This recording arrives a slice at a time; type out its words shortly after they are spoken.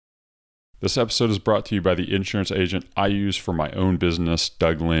This episode is brought to you by the insurance agent I use for my own business,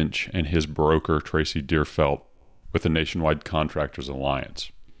 Doug Lynch, and his broker, Tracy Deerfelt, with the Nationwide Contractors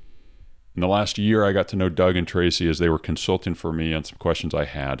Alliance. In the last year, I got to know Doug and Tracy as they were consulting for me on some questions I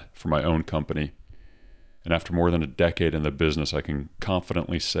had for my own company. And after more than a decade in the business, I can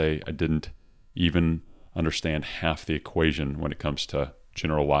confidently say I didn't even understand half the equation when it comes to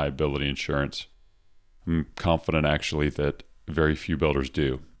general liability insurance. I'm confident actually that very few builders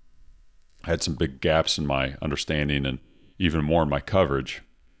do. I had some big gaps in my understanding and even more in my coverage.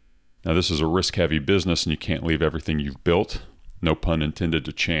 Now, this is a risk-heavy business and you can't leave everything you've built, no pun intended,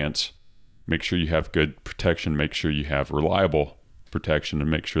 to chance. Make sure you have good protection, make sure you have reliable protection,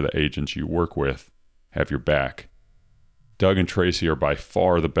 and make sure the agents you work with have your back. Doug and Tracy are by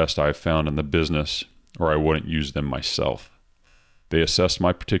far the best I've found in the business, or I wouldn't use them myself. They assessed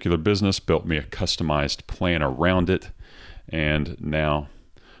my particular business, built me a customized plan around it, and now,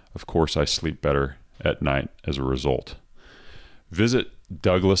 of course, I sleep better at night as a result. Visit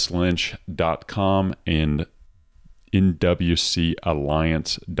douglaslynch.com and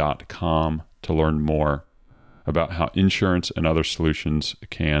nwcalliance.com to learn more about how insurance and other solutions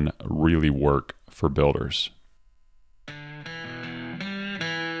can really work for builders.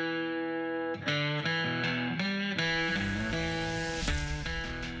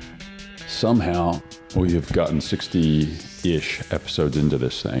 Somehow, we have gotten 60-ish episodes into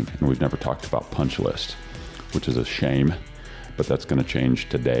this thing, and we've never talked about punch list, which is a shame, but that's going to change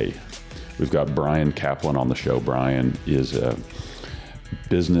today. We've got Bryan Kaplan on the show. Bryan is a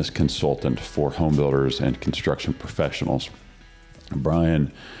business consultant for home builders and construction professionals.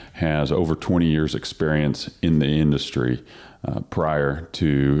 Bryan has over 20 years experience in the industry. Prior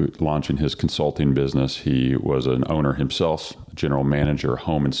to launching his consulting business, he was an owner himself, general manager,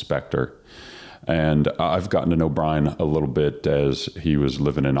 home inspector. And I've gotten to know Bryan a little bit as he was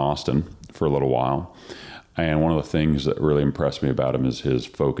living in Austin for a little while. And one of the things that really impressed me about him is his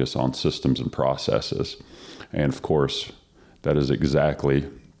focus on systems and processes. And of course, that is exactly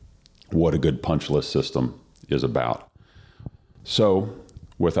what a good punch list system is about. So,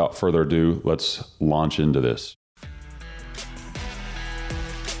 without further ado, let's launch into this.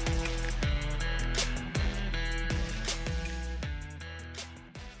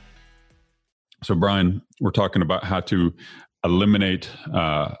 So, Bryan, we're talking about how to eliminate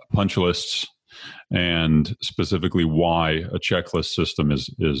punch lists and specifically why a checklist system is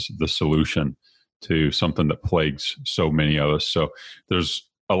the solution to something that plagues so many of us. So there's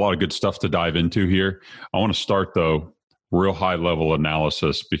a lot of good stuff to dive into here. I want to start, though, real high level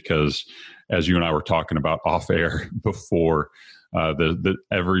analysis, because as you and I were talking about off air before,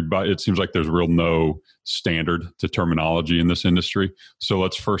 everybody, it seems like there's no standard to terminology in this industry. So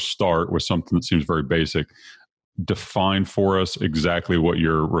let's first start with something that seems very basic. Define for us exactly what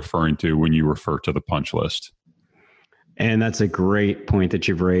you're referring to when you refer to the punch list. And that's a great point that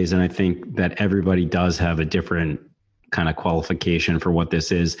you've raised. And I think that everybody does have a different kind of qualification for what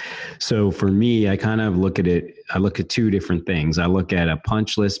this is. So for me, I kind of look at it, I look at two different things. I look at a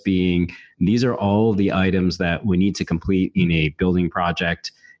punch list being, these are all the items that we need to complete in a building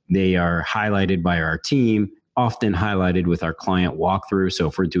project. They are highlighted by our team, often highlighted with our client walkthrough. So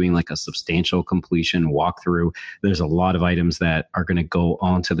if we're doing like a substantial completion walkthrough, there's a lot of items that are going to go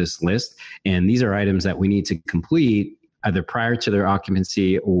onto this list. And these are items that we need to complete either prior to their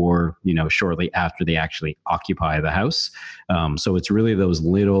occupancy or, shortly after they actually occupy the house. So it's really those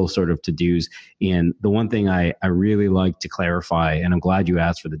little sort of to-dos. And the one thing I really like to clarify, and I'm glad you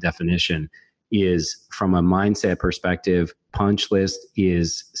asked for the definition, is from a mindset perspective, punch list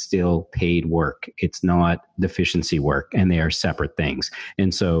is still paid work. It's not deficiency work, and they are separate things.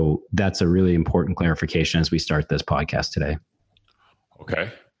 And so that's a really important clarification as we start this podcast today.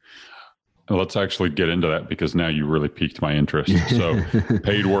 Okay. Let's actually get into that, because now you really piqued my interest. So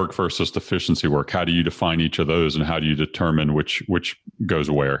paid work versus deficiency work. How do you define each of those, and how do you determine which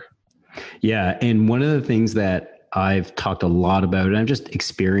goes where? Yeah. And one of the things that I've talked a lot about, and I've just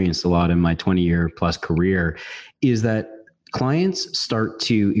experienced a lot in my 20-year plus career, is that clients start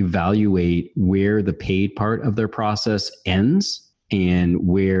to evaluate where the paid part of their process ends and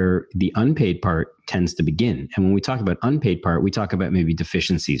where the unpaid part tends to begin. And when we talk about unpaid part, we talk about maybe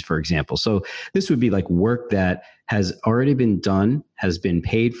deficiencies, for example. So this would be like work that has already been done, has been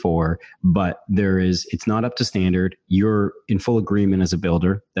paid for, but it's not up to standard. You're in full agreement as a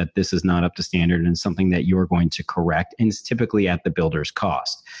builder that this is not up to standard and something that you're going to correct, and it's typically at the builder's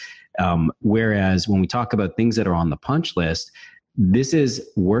cost. Whereas when we talk about things that are on the punch list, this is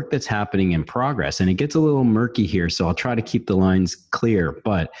work that's happening in progress, and it gets a little murky here. So I'll try to keep the lines clear,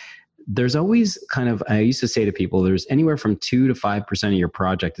 but there's always kind of, I used to say to people, there's anywhere from 2 to 5% of your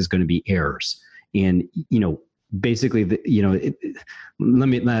project is going to be errors. And, basically, there's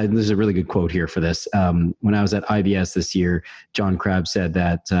a really good quote here for this. When I was at IBS this year, John Crabb said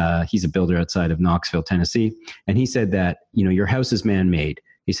that he's a builder outside of Knoxville, Tennessee. And he said that, your house is man-made.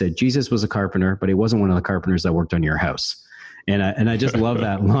 He said, Jesus was a carpenter, but he wasn't one of the carpenters that worked on your house. And I just love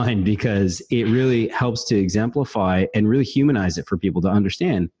that line because it really helps to exemplify and really humanize it for people to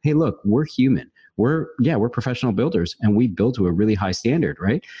understand. Hey, look, we're human. We're professional builders and we build to a really high standard,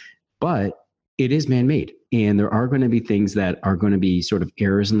 right? But it is man-made, and there are going to be things that are going to be sort of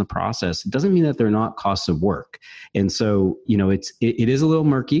errors in the process. It doesn't mean that they're not costs of work. And so, it is a little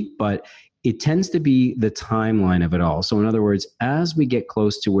murky, but it tends to be the timeline of it all. So in other words, as we get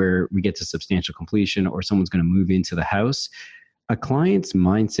close to where we get to substantial completion or someone's going to move into the house, a client's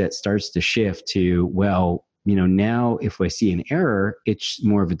mindset starts to shift to, well, now if I see an error, it's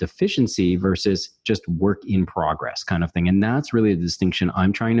more of a deficiency versus just work in progress kind of thing. And that's really the distinction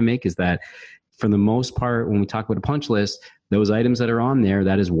I'm trying to make, is that for the most part, when we talk about a punch list, those items that are on there,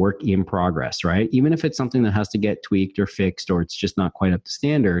 that is work in progress, right? Even if it's something that has to get tweaked or fixed, or it's just not quite up to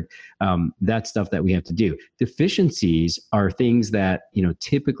standard, that's stuff that we have to do. Deficiencies are things that,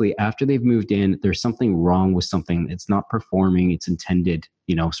 typically after they've moved in, there's something wrong with something. It's not performing its intended,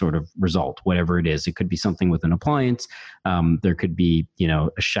 sort of result, whatever it is. It could be something with an appliance. There could be, a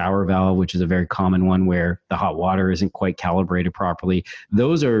shower valve, which is a very common one where the hot water isn't quite calibrated properly.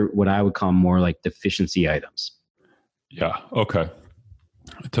 Those are what I would call more like deficiency items. Yeah. Okay.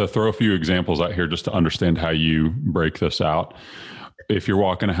 To throw a few examples out here just to understand how you break this out. If you're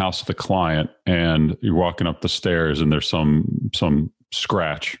walking a house with a client and you're walking up the stairs and there's some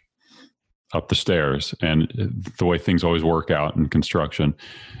scratch up the stairs, and the way things always work out in construction,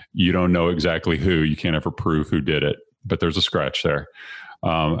 you don't know exactly who, you can't ever prove who did it, but there's a scratch there.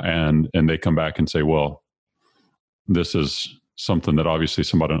 And they come back and say, well, this is something that obviously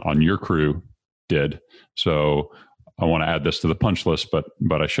somebody on your crew did. So I want to add this to the punch list,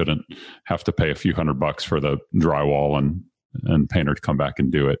 but I shouldn't have to pay a few $100 for the drywall and painter to come back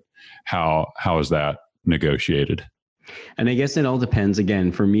and do it. How is that negotiated? And I guess it all depends.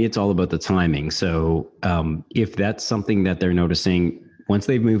 Again, for me, it's all about the timing. So if that's something that they're noticing once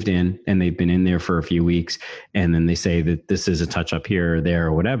they've moved in and they've been in there for a few weeks, and then they say that this is a touch up here or there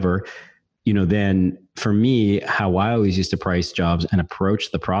or whatever, then for me, how I always used to price jobs and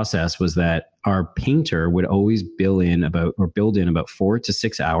approach the process was that our painter would always build in about 4 to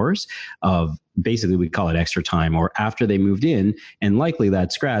 6 hours of, basically we call it extra time, or after they moved in, and likely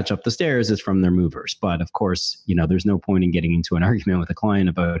that scratch up the stairs is from their movers. But of course, there's no point in getting into an argument with a client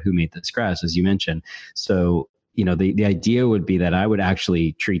about who made the scratch, as you mentioned. So the idea would be that I would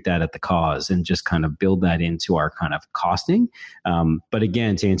actually treat that at the cause and just kind of build that into our kind of costing. But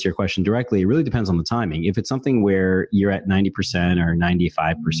again, to answer your question directly, it really depends on the timing. If it's something where you're at 90% or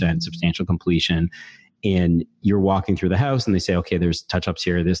 95% substantial completion, and you're walking through the house and they say, okay, there's touch-ups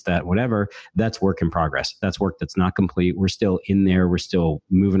here, this, that, whatever, that's work in progress. That's work that's not complete. We're still in there. We're still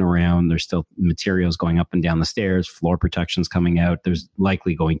moving around. There's still materials going up and down the stairs, floor protections coming out. There's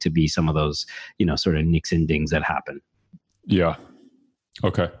likely going to be some of those, sort of nicks and dings that happen. Yeah.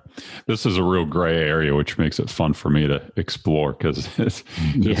 Okay. This is a real gray area, which makes it fun for me to explore, because it's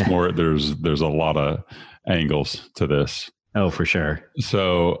more, there's a lot of angles to this. Oh, for sure.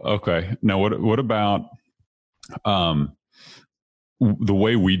 So, okay. Now, what about the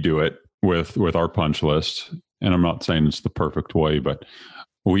way we do it with our punch list? And I'm not saying it's the perfect way, but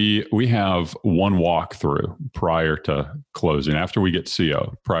we have one walkthrough prior to closing, after we get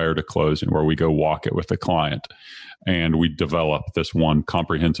CO, prior to closing, where we go walk it with the client, and we develop this one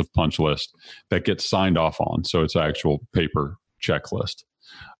comprehensive punch list that gets signed off on. So it's an actual paper checklist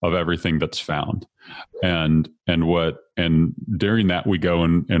of everything that's found. And during that, we go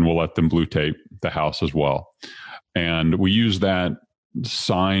and we'll let them blue tape the house as well. And we use the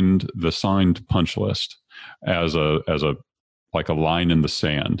signed punch list as a like a line in the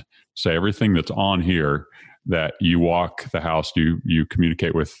sand. Say everything that's on here that you walk the house, you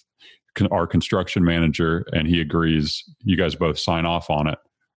communicate with our construction manager, and he agrees, you guys both sign off on it,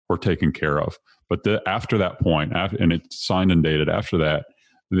 we're taken care of. But after that point, and it's signed and dated after that,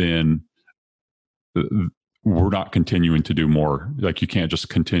 then we're not continuing to do more. Like, you can't just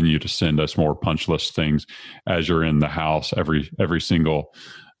continue to send us more punch list things as you're in the house every single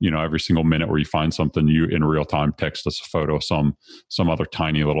minute where you find something, you in real time text us a photo of some other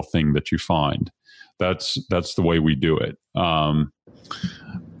tiny little thing that you find. That's the way we do it.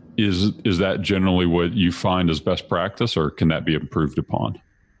 Is that generally what you find as best practice, or can that be improved upon?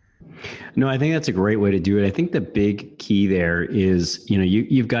 No, I think that's a great way to do it. I think the big key there is,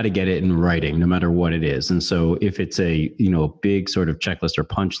 you've got to get it in writing, no matter what it is. And so if it's a big sort of checklist or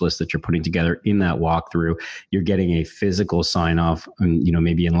punch list that you're putting together in that walkthrough, you're getting a physical sign off. And,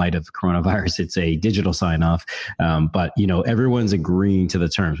 maybe in light of coronavirus, it's a digital sign off. But, everyone's agreeing to the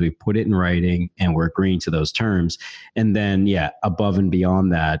terms. We put it in writing and we're agreeing to those terms. And then, above and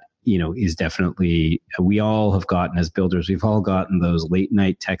beyond that, is definitely, we all have gotten, as builders, we've all gotten those late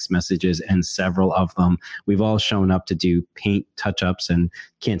night text messages, and several of them. We've all shown up to do paint touch ups, and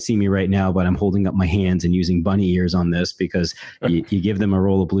can't see me right now, but I'm holding up my hands and using bunny ears on this because you give them a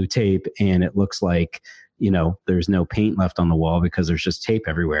roll of blue tape and it looks like, there's no paint left on the wall because there's just tape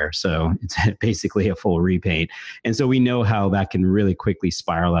everywhere. So it's basically a full repaint. And so we know how that can really quickly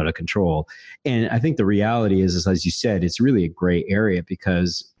spiral out of control. And I think the reality is, as you said, it's really a gray area,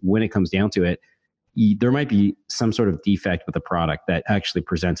 because when it comes down to it, there might be some sort of defect with the product that actually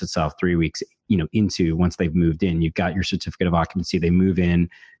presents itself 3 weeks, into, once they've moved in. You've got your certificate of occupancy, they move in,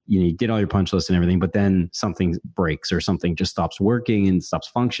 you did all your punch lists and everything, but then something breaks or something just stops working and stops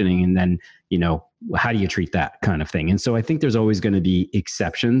functioning. And then, how do you treat that kind of thing? And so I think there's always going to be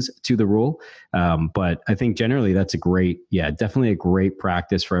exceptions to the rule. But I think generally that's definitely a great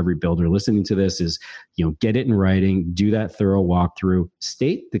practice for every builder listening to this is, get it in writing, do that thorough walkthrough,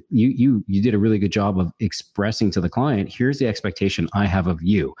 state that you did a really good job of expressing to the client, here's the expectation I have of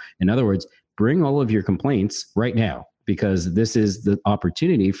you. In other words, bring all of your complaints right now, because this is the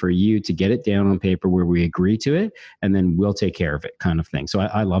opportunity for you to get it down on paper where we agree to it, and then we'll take care of it, kind of thing. So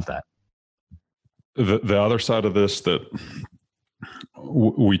I love that. The other side of this that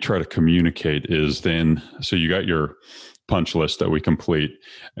we try to communicate is then, so you got your punch list that we complete,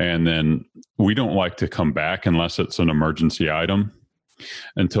 and then we don't like to come back unless it's an emergency item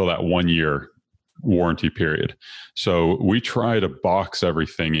until that 1 year warranty period. So we try to box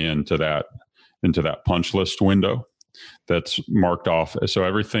everything into that punch list window that's marked off. So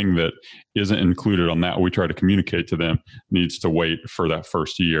everything that isn't included on that, we try to communicate to them, needs to wait for that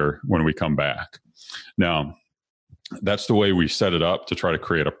first year when we come back. Now, that's the way we set it up to try to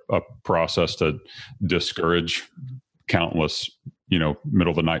create a process to discourage countless, middle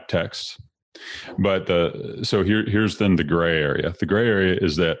of the night texts. But here's then the gray area. The gray area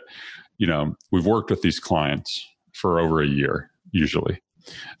is that, we've worked with these clients for over a year usually,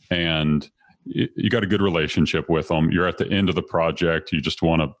 and you got a good relationship with them. You're at the end of the project. You just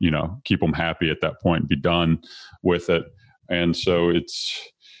want to, keep them happy at that point and be done with it. And so it's,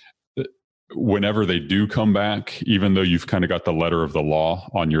 whenever they do come back, even though you've kind of got the letter of the law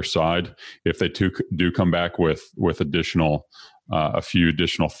on your side, if they do come back with additional, a few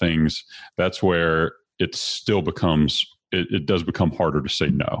additional things, that's where it still becomes, it does become harder to say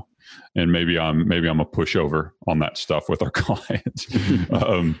no. And maybe I'm a pushover on that stuff with our clients.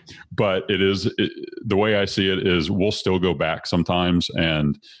 But the way I see it is we'll still go back sometimes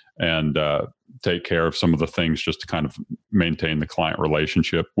and take care of some of the things just to kind of maintain the client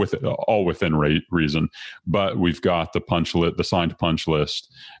relationship with it, all within reason. But we've got the signed punch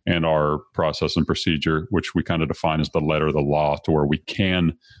list and our process and procedure, which we kind of define as the letter of the law, to where we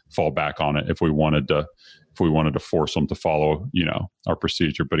can fall back on it if we wanted to force them to follow, our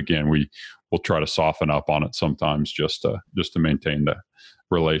procedure. But again, we'll try to soften up on it sometimes just to maintain the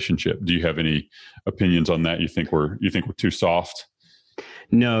relationship. Do you have any opinions on that? You think we're too soft?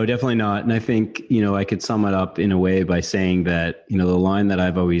 No, definitely not. And I think, I could sum it up in a way by saying that, the line that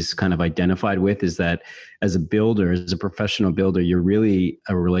I've always kind of identified with is that as a builder, as a professional builder, you're really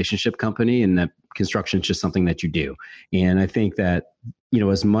a relationship company, and that construction is just something that you do. And I think that,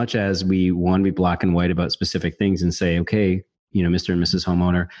 as much as we want to be black and white about specific things and say, okay, Mr. and Mrs.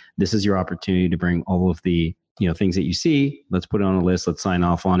 Homeowner, this is your opportunity to bring all of the, things that you see. Let's put it on a list. Let's sign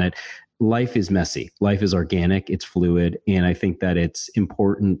off on it. Life is messy. Life is organic. It's fluid. And I think that it's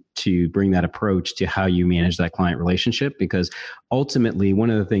important to bring that approach to how you manage that client relationship, because ultimately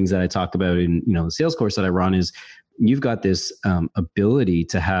one of the things that I talked about in, the sales course that I run is you've got this ability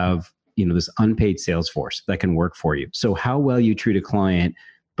to have, this unpaid sales force that can work for you. So how well you treat a client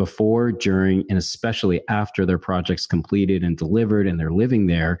before, during, and especially after their project's completed and delivered and they're living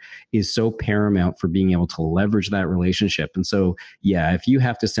there is so paramount for being able to leverage that relationship. And so, if you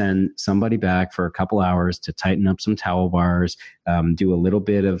have to send somebody back for a couple hours to tighten up some towel bars, do a little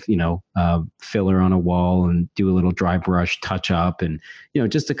bit of, filler on a wall and do a little dry brush touch up and,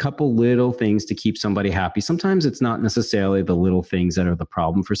 just a couple little things to keep somebody happy. Sometimes it's not necessarily the little things that are the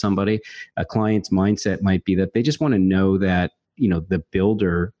problem for somebody. A client's mindset might be that they just want to know that, the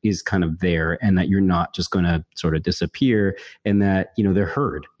builder is kind of there and that you're not just going to sort of disappear, and that, they're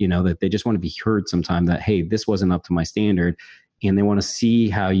heard, that they just want to be heard sometime that, hey, this wasn't up to my standard. and they want to see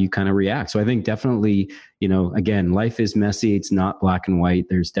how you kind of react. So I think definitely, again, life is messy. It's not black and white.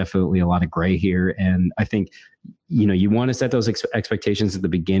 There's definitely a lot of gray here. And I think, you want to set those expectations at the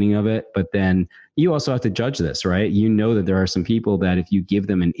beginning of it, but then you also have to judge this, right? You know that there are some people that if you give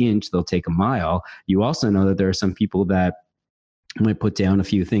them an inch, they'll take a mile. You also know that there are some people that might put down a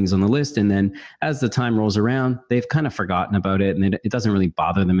few things on the list, and then as the time rolls around, they've kind of forgotten about it, and it doesn't really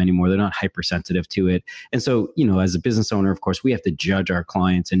bother them anymore. They're not hypersensitive to it. And so, as a business owner, of course, we have to judge our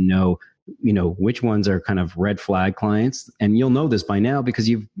clients and know which ones are kind of red flag clients. And you'll know this by now because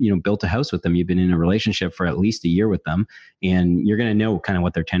you've, built a house with them. You've been in a relationship for at least a year with them, and you're going to know kind of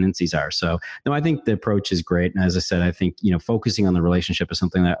what their tendencies are. So no, I think the approach is great. And as I said, I think, focusing on the relationship is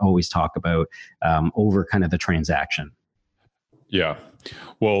something that I always talk about over kind of the transaction. Yeah.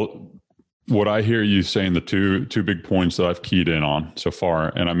 Well, what I hear you saying, the two big points that I've keyed in on so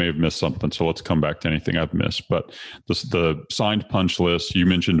far, and I may have missed something, so let's come back to anything I've missed. But the signed punch list, you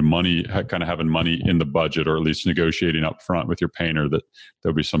mentioned money, kind of having money in the budget, or at least negotiating up front with your painter that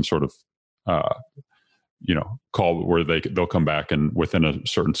there'll be some sort of call where they'll come back and within a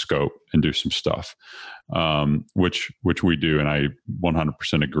certain scope and do some stuff, which we do, and I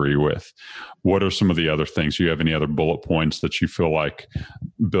 100% agree with. What are some of the other things? Do you have any other bullet points that you feel like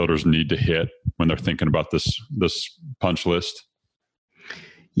builders need to hit when they're thinking about this punch list?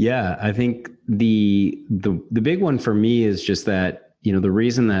 Yeah, I think the big one for me is just that, the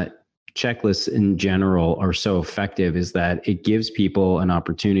reason that checklists in general are so effective is that it gives people an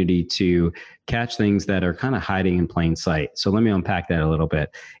opportunity to catch things that are kind of hiding in plain sight. So let me unpack that a little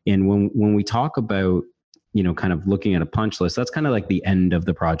bit. And when we talk about, kind of looking at a punch list, that's kind of like the end of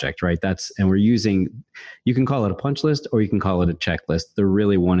the project, right? And you can call it a punch list or you can call it a checklist. They're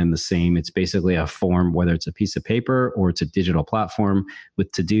really one and the same. It's basically a form, whether it's a piece of paper or it's a digital platform with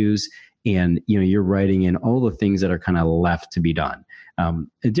to-dos. And, you're writing in all the things that are kind of left to be done.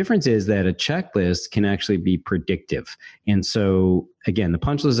 The difference is that a checklist can actually be predictive. And so again, the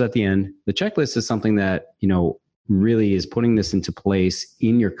punch list is at the end. The checklist is something that, really is putting this into place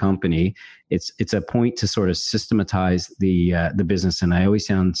in your company. It's a point to sort of systematize the business. And I always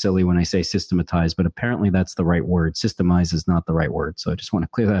sound silly when I say systematize, but apparently that's the right word. Systemize is not the right word. So I just want to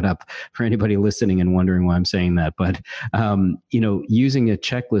clear that up for anybody listening and wondering why I'm saying that. But, using a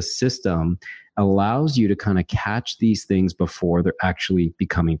checklist system allows you to kind of catch these things before they're actually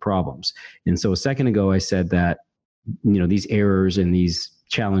becoming problems. And so a second ago, I said that, these errors and these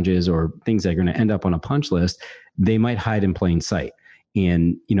challenges or things that are going to end up on a punch list, they might hide in plain sight.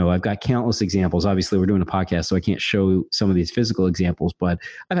 And, I've got countless examples. Obviously, we're doing a podcast, so I can't show some of these physical examples, but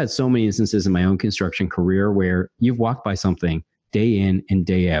I've had so many instances in my own construction career where you've walked by something day in and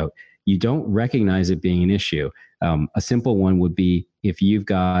day out. You don't recognize it being an issue. A simple one would be if you've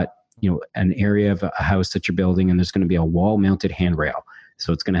got, an area of a house that you're building and there's going to be a wall mounted handrail.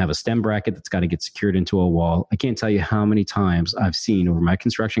 So it's going to have a stem bracket that's got to get secured into a wall. I can't tell you how many times I've seen over my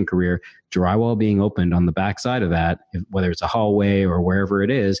construction career drywall being opened on the backside of that, whether it's a hallway or wherever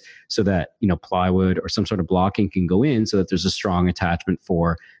it is, so that, plywood or some sort of blocking can go in so that there's a strong attachment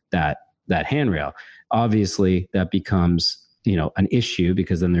for that handrail. Obviously, that becomes an issue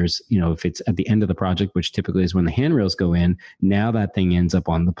because then there's, if it's at the end of the project, which typically is when the handrails go in, now that thing ends up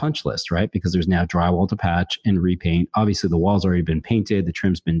on the punch list, right? Because there's now drywall to patch and repaint. Obviously, the wall's already been painted, the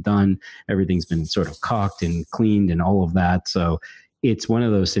trim's been done, everything's been sort of caulked and cleaned and all of that. So it's one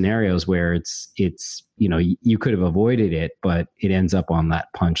of those scenarios where it's you could have avoided it, but it ends up on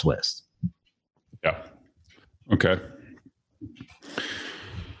that punch list. Yeah. Okay.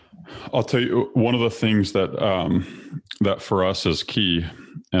 I'll tell you one of the things that that for us is key,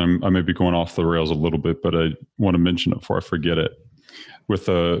 and I may be going off the rails a little bit, but I want to mention it before I forget it. With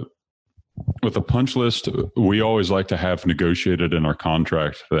a punch list, we always like to have negotiated in our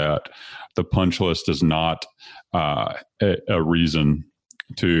contract that the punch list is not a reason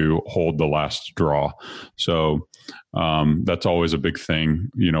to hold the last draw. So that's always a big thing,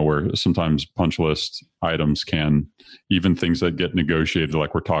 where sometimes punch list items can, even things that get negotiated,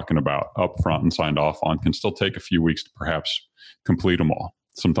 like we're talking about up front and signed off on, can still take a few weeks to perhaps complete them all.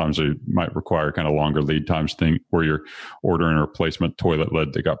 Sometimes they might require kind of longer lead times thing where you're ordering a replacement toilet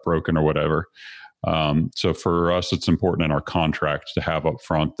lid that got broken or whatever. So for us, it's important in our contract to have up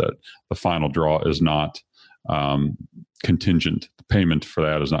front that the final draw is not contingent. The payment for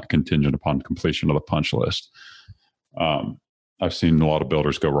that is not contingent upon completion of the punch list. I've seen a lot of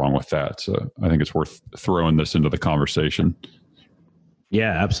builders go wrong with that. So I think it's worth throwing this into the conversation.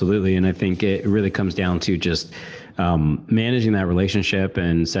 Yeah, absolutely. And I think it really comes down to just managing that relationship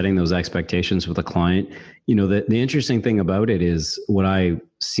and setting those expectations with the client. The interesting thing about it is what I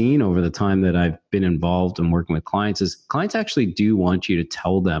seen over the time that I've been involved in working with clients is clients actually do want you to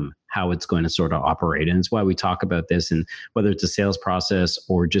tell them how it's going to sort of operate. And it's why we talk about this, and whether it's a sales process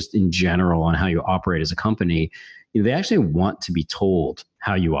or just in general on how you operate as a company, they actually want to be told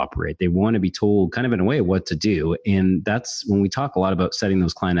how you operate. They want to be told kind of in a way what to do. And that's when we talk a lot about setting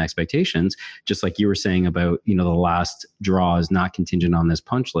those client expectations, just like you were saying about, the last draw is not contingent on this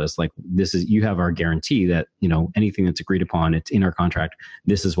punch list. Like this is, you have our guarantee that, anything that's agreed upon, it's in our contract.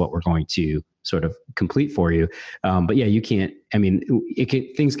 This is what we're going to sort of complete for you. But yeah, you can't,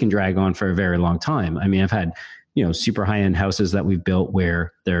 things can drag on for a very long time. I've had, super high-end houses that we've built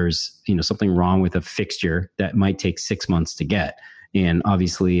where there's, something wrong with a fixture that might take 6 months to get. And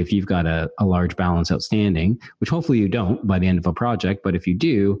obviously, if you've got a large balance outstanding, which hopefully you don't by the end of a project, but if you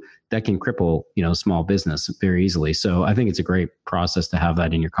do, that can cripple, small business very easily. So I think it's a great process to have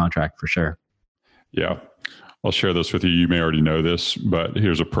that in your contract for sure. Yeah. I'll share this with you. You may already know this, but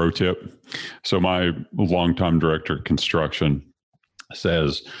here's a pro tip. So my longtime director of construction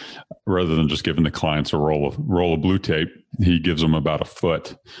says, rather than just giving the clients a roll of blue tape, he gives them about a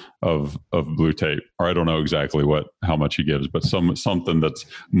foot of blue tape, or I don't know exactly how much he gives, but something that's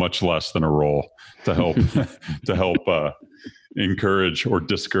much less than a roll to help encourage or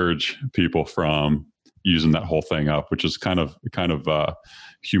discourage people from using that whole thing up, which is kind of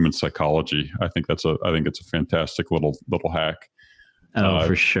human psychology. I think it's a fantastic little hack. Oh,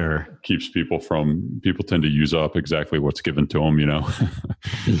 for sure. Keeps people tend to use up exactly what's given to them,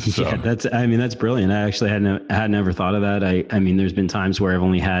 So. Yeah, that's brilliant. I actually had never thought of that. There's been times where I've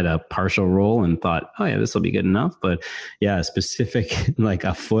only had a partial roll and thought, oh yeah, this will be good enough. But yeah, specific, like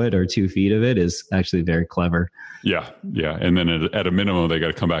a foot or 2 feet of it is actually very clever. Yeah. Yeah. And then at a minimum, they got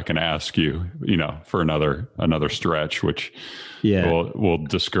to come back and ask you, for another stretch, which will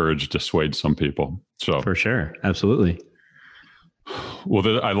dissuade some people. So for sure. Absolutely.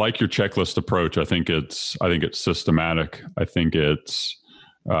 Well, I like your checklist approach. I think it's systematic. I think it's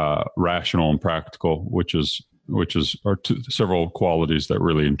rational and practical, which are several qualities that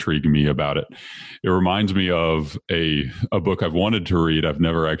really intrigue me about it. It reminds me of a book I've wanted to read. I've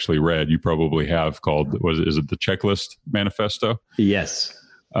never actually read. You probably have, called, is it the Checklist Manifesto? Yes.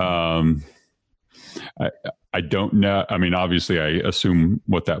 I don't know. Obviously, I assume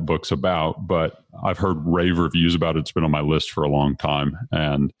what that book's about, but I've heard rave reviews about it. It's been on my list for a long time,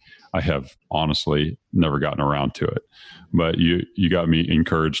 and I have honestly never gotten around to it. But you got me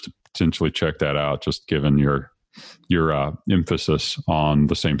encouraged to potentially check that out, just given your emphasis on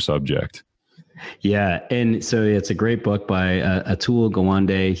the same subject. Yeah. And so it's a great book by Atul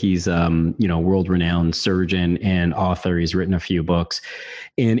Gawande. He's, world-renowned surgeon and author. He's written a few books.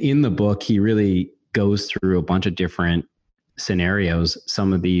 And in the book, he really goes through a bunch of different scenarios.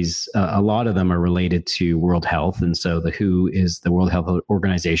 Some of these, a lot of them are related to World Health. And so the World Health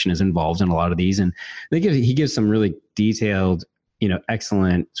Organization is involved in a lot of these. And he gives some really detailed,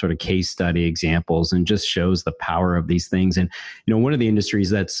 excellent sort of case study examples, and just shows the power of these things. And, one of the industries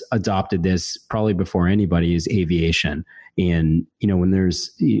that's adopted this probably before anybody is aviation. And, when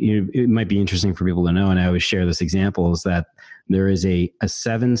there's, it might be interesting for people to know, and I always share this example, is that there is a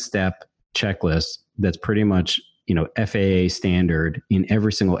 7-step checklist that's pretty much, FAA standard in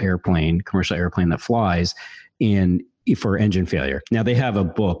every single commercial airplane that flies, and for engine failure. Now they have a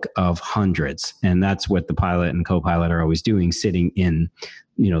book of hundreds, and that's what the pilot and co-pilot are always doing, sitting in,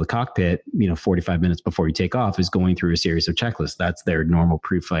 the cockpit, 45 minutes before you take off, is going through a series of checklists. That's their normal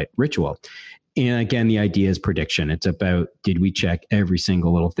pre-flight ritual. And again, the idea is prediction. It's about, did we check every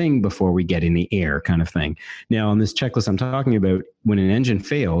single little thing before we get in the air, kind of thing. Now on this checklist I'm talking about, when an engine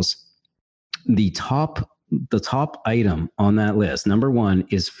fails, the top item on that list, number 1,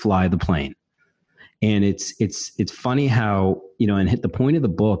 is fly the plane. And it's funny how, and the point of the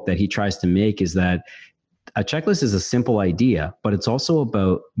book that he tries to make is that a checklist is a simple idea, but it's also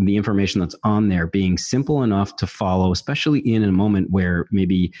about the information that's on there being simple enough to follow, especially in a moment where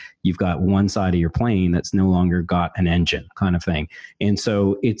maybe you've got one side of your plane that's no longer got an engine, kind of thing. And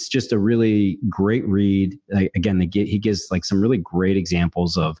so it's just a really great read. Again, he gives like some really great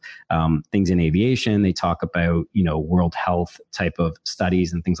examples of things in aviation. They talk about, World Health type of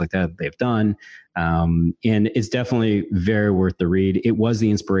studies and things like that they've done. And it's definitely very worth the read. It was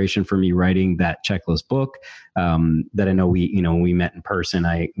the inspiration for me writing that checklist book that I know we met in person.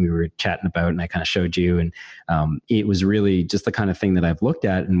 We were chatting about, and I kind of showed you, and it was really just the kind of thing that I've looked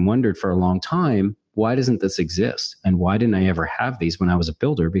at and wondered for a long time, why doesn't this exist? And why didn't I ever have these when I was a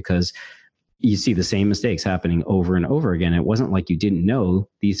builder? Because you see the same mistakes happening over and over again. It wasn't like you didn't know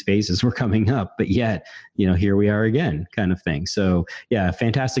these phases were coming up, but yet, here we are again, kind of thing. So yeah,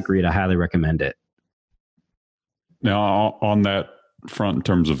 fantastic read. I highly recommend it. Now, on that front in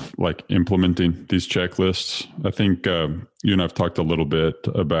terms of like implementing these checklists. I think you and I've talked a little bit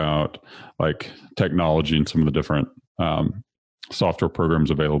about like technology and some of the different software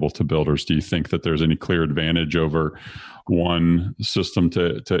programs available to builders. Do you think that there's any clear advantage over one system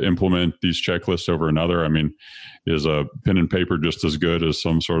to implement these checklists over another? I mean, is a pen and paper just as good as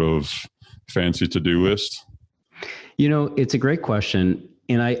some sort of fancy to-do list? It's a great question.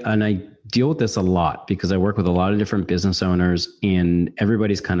 And I deal with this a lot because I work with a lot of different business owners, and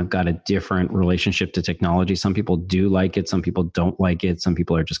everybody's kind of got a different relationship to technology. Some people do like it. Some people don't like it. Some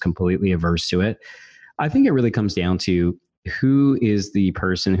people are just completely averse to it. I think it really comes down to who is the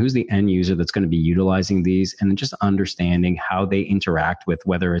person, who's the end user that's going to be utilizing these, and then just understanding how they interact with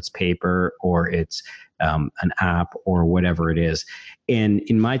whether it's paper or it's an app or whatever it is. And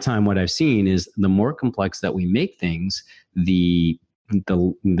in my time, what I've seen is the more complex that we make things,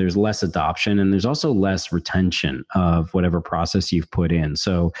 there's less adoption, and there's also less retention of whatever process you've put in.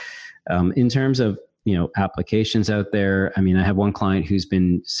 So in terms of applications out there, I mean, I have one client who's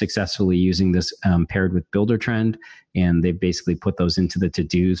been successfully using this paired with Builder Trend, and they basically put those into the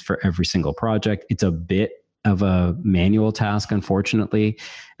to-dos for every single project. It's a bit of a manual task, unfortunately.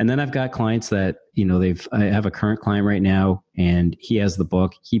 And then I've got clients that, I have a current client right now, and he has the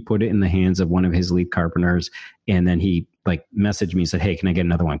book. He put it in the hands of one of his lead carpenters, and then he messaged me and said, "Hey, can I get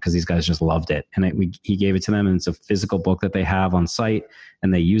another one?" Because these guys just loved it. And he gave it to them, and it's a physical book that they have on site,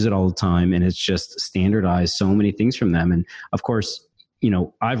 and they use it all the time. And it's just standardized so many things from them. And of course,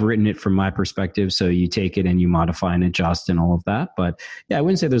 I've written it from my perspective. So you take it and you modify and adjust and all of that. But yeah, I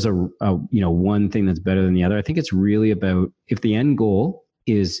wouldn't say there's a one thing that's better than the other. I think it's really about, if the end goal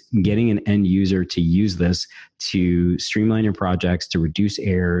is getting an end user to use this to streamline your projects, to reduce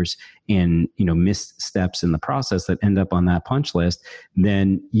errors and, missed steps in the process that end up on that punch list,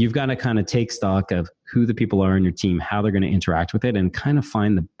 then you've got to kind of take stock of who the people are in your team, how they're going to interact with it, and kind of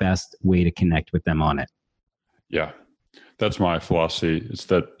find the best way to connect with them on it. Yeah. That's my philosophy. It's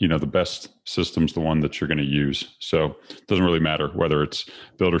that, the best system's the one that you're going to use. So it doesn't really matter whether it's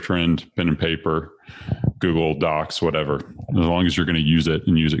Builder Trend, pen and paper, Google Docs, whatever. As long as you're going to use it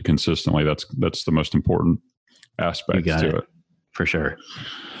and use it consistently, that's the most important aspect to it. For sure.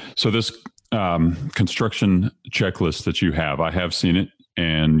 So this construction checklist that you have, I have seen it,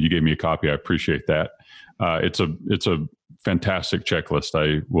 and you gave me a copy. I appreciate that. It's a fantastic checklist.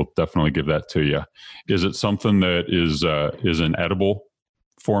 I will definitely give that to you. Is it something that is an editable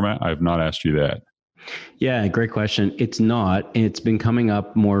format? I have not asked you that. Yeah, great question. It's not. It's been coming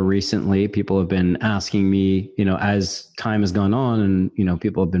up more recently. People have been asking me, as time has gone on and,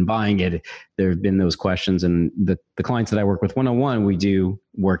 people have been buying it, there have been those questions. And the clients that I work with one-on-one, we do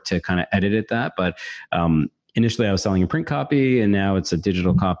work to kind of edit it that. But initially I was selling a print copy, and now it's a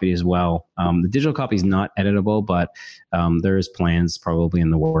digital copy as well. The digital copy is not editable, but there is plans probably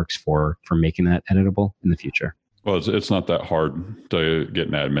in the works for making that editable in the future. Well, it's not that hard to get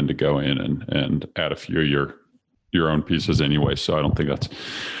an admin to go in and add a few of your own pieces anyway. So I don't think that's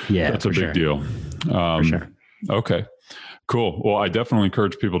a big deal. For sure. Okay, cool. Well, I definitely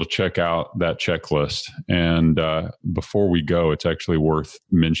encourage people to check out that checklist. And before we go, it's actually worth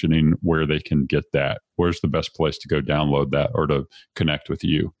mentioning where they can get that. Where's the best place to go download that or to connect with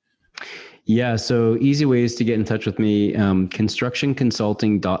you? Yeah, so easy ways to get in touch with me.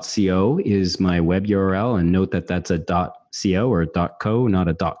 Constructionconsulting.co is my web URL, and note that that's a .co or a .co, not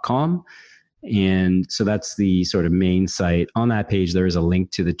a .com. And so that's the sort of main site. On that page, there is a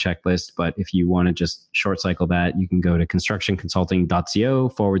link to the checklist. But if you want to just short cycle that, you can go to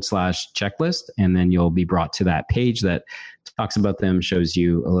constructionconsulting.co/checklist, and then you'll be brought to that page that talks about them, shows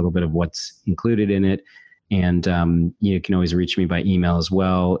you a little bit of what's included in it. And you can always reach me by email as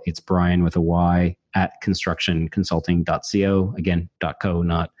well. It's Bryan with a Y at constructionconsulting.co. Again, .co,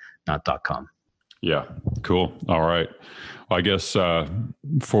 not .com. Yeah, cool. All right. Well, I guess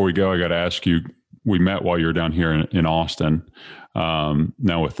before we go, I got to ask you, we met while you were down here in Austin.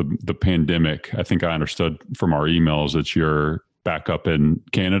 Now with the pandemic, I think I understood from our emails that you're back up in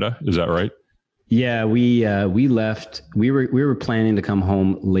Canada. Is that right? Yeah, we left. We were planning to come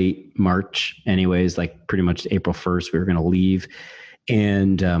home late March anyways, like pretty much April 1st, we were going to leave.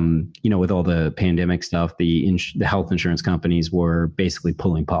 And, with all the pandemic stuff, the health insurance companies were basically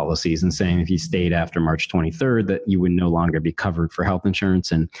pulling policies and saying if you stayed after March 23rd, that you would no longer be covered for health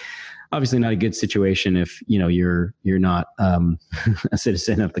insurance. And obviously not a good situation if, you're not a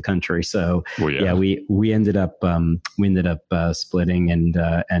citizen of the country. So we ended up splitting and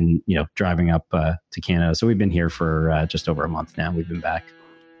driving up to Canada. So we've been here for just over a month now. We've been back.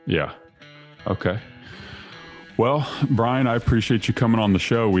 Yeah. Okay. Well, Bryan, I appreciate you coming on the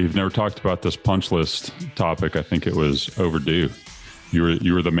show. We've never talked about this punch list topic. I think it was overdue.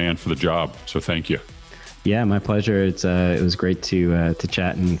 You were the man for the job. So thank you. Yeah, my pleasure. It was great to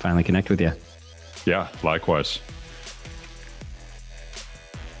chat and finally connect with you. Yeah, likewise.